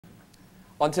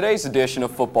On today's edition of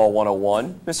Football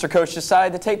 101, Mr. Coach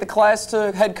decided to take the class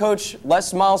to head coach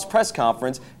Les Miles' press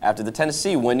conference after the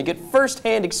Tennessee win to get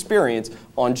first-hand experience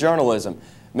on journalism.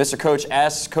 Mr. Coach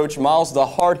asks Coach Miles the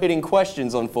hard-hitting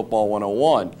questions on Football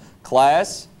 101.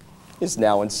 Class is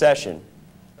now in session.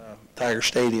 Tiger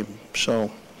Stadium, so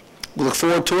we look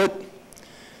forward to it.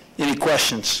 Any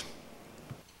questions?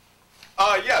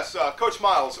 Yes, Coach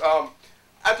Miles,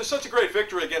 after such a great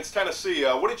victory against Tennessee,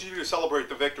 what did you do to celebrate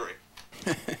the victory?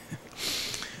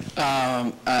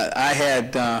 I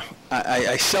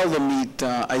seldom eat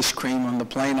ice cream on the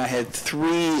plane. I had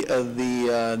 3 of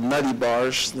the nutty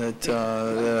bars that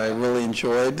I really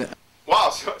enjoyed. Wow,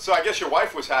 so I guess your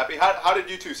wife was happy. How did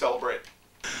you two celebrate?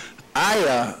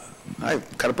 I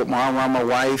kind of put my arm around my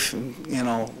wife and, you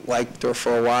know, liked her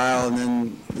for a while,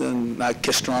 and then I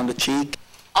kissed her on the cheek.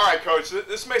 All right, Coach,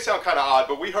 this may sound kind of odd,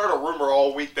 but we heard a rumor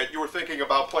all week that you were thinking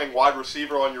about playing wide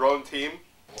receiver on your own team.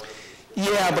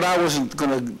 Yeah, but I wasn't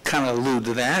going to kind of allude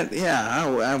to that. Yeah,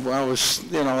 I was,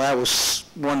 you know, that was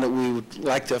one that we would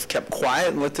like to have kept quiet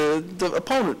and let the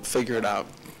opponent figure it out.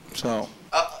 So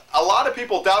a lot of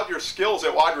people doubt your skills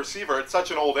at wide receiver at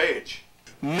such an old age.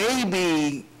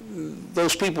 Maybe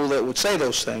those people that would say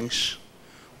those things,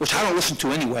 which I don't listen to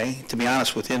anyway, to be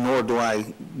honest with you, nor do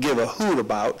I give a hoot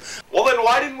about. Well, then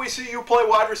why didn't we see you play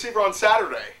wide receiver on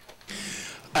Saturday?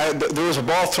 There was a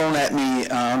ball thrown at me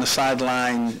on the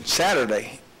sideline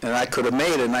Saturday, and I could have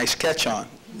made a nice catch on.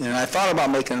 And I thought about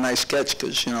making a nice catch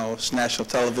because, you know, it's national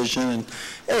television, and,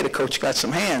 hey, the coach got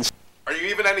some hands. Are you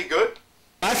even any good?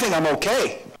 I think I'm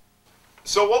okay.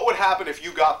 So what would happen if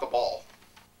you got the ball?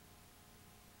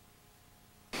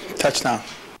 Touchdown.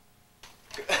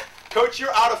 Coach,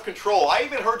 you're out of control. I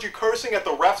even heard you cursing at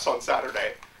the refs on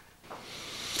Saturday.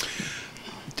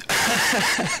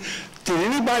 Did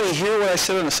anybody hear what I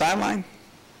said on the sideline?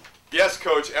 Yes,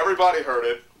 Coach, everybody heard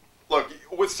it. Look,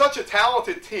 with such a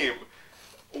talented team,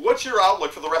 what's your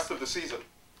outlook for the rest of the season?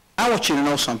 I want you to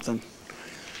know something.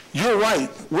 You're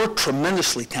right. We're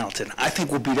tremendously talented. I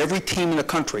think we'll beat every team in the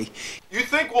country. You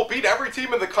think we'll beat every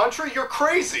team in the country? You're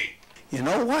crazy. You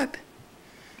know what?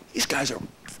 These guys are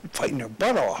fighting their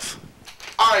butt off.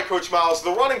 All right, Coach Miles,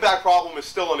 the running back problem is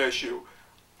still an issue.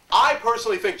 I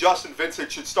personally think Justin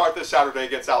Vincent should start this Saturday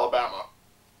against Alabama.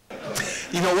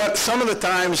 You know what? Some of the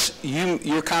times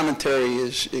your commentary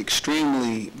is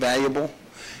extremely valuable,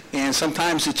 and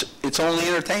sometimes it's only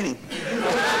entertaining.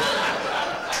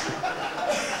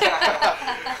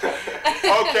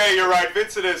 Okay, you're right.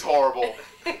 Vincent is horrible.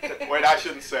 Wait, I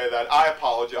shouldn't say that. I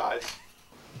apologize.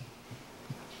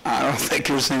 I don't think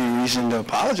there's any reason to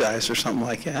apologize or something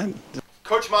like that.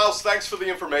 Coach Miles, thanks for the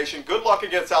information. Good luck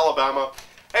against Alabama.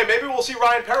 Hey, maybe we'll see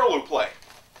Ryan Perilou play.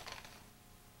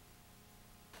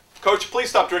 Coach, please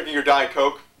stop drinking your Diet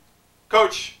Coke.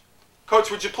 Coach,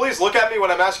 would you please look at me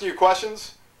when I'm asking you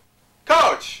questions?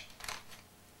 Coach!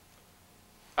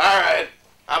 All right,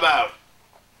 I'm out.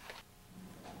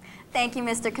 Thank you,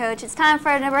 Mr. Coach. It's time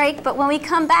for a break, but when we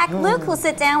come back, Luke will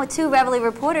sit down with 2 Reveille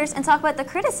reporters and talk about the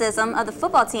criticism of the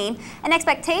football team and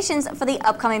expectations for the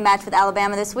upcoming match with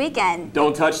Alabama this weekend.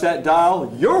 Don't touch that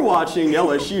dial. You're watching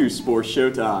LSU Sports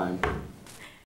Showtime.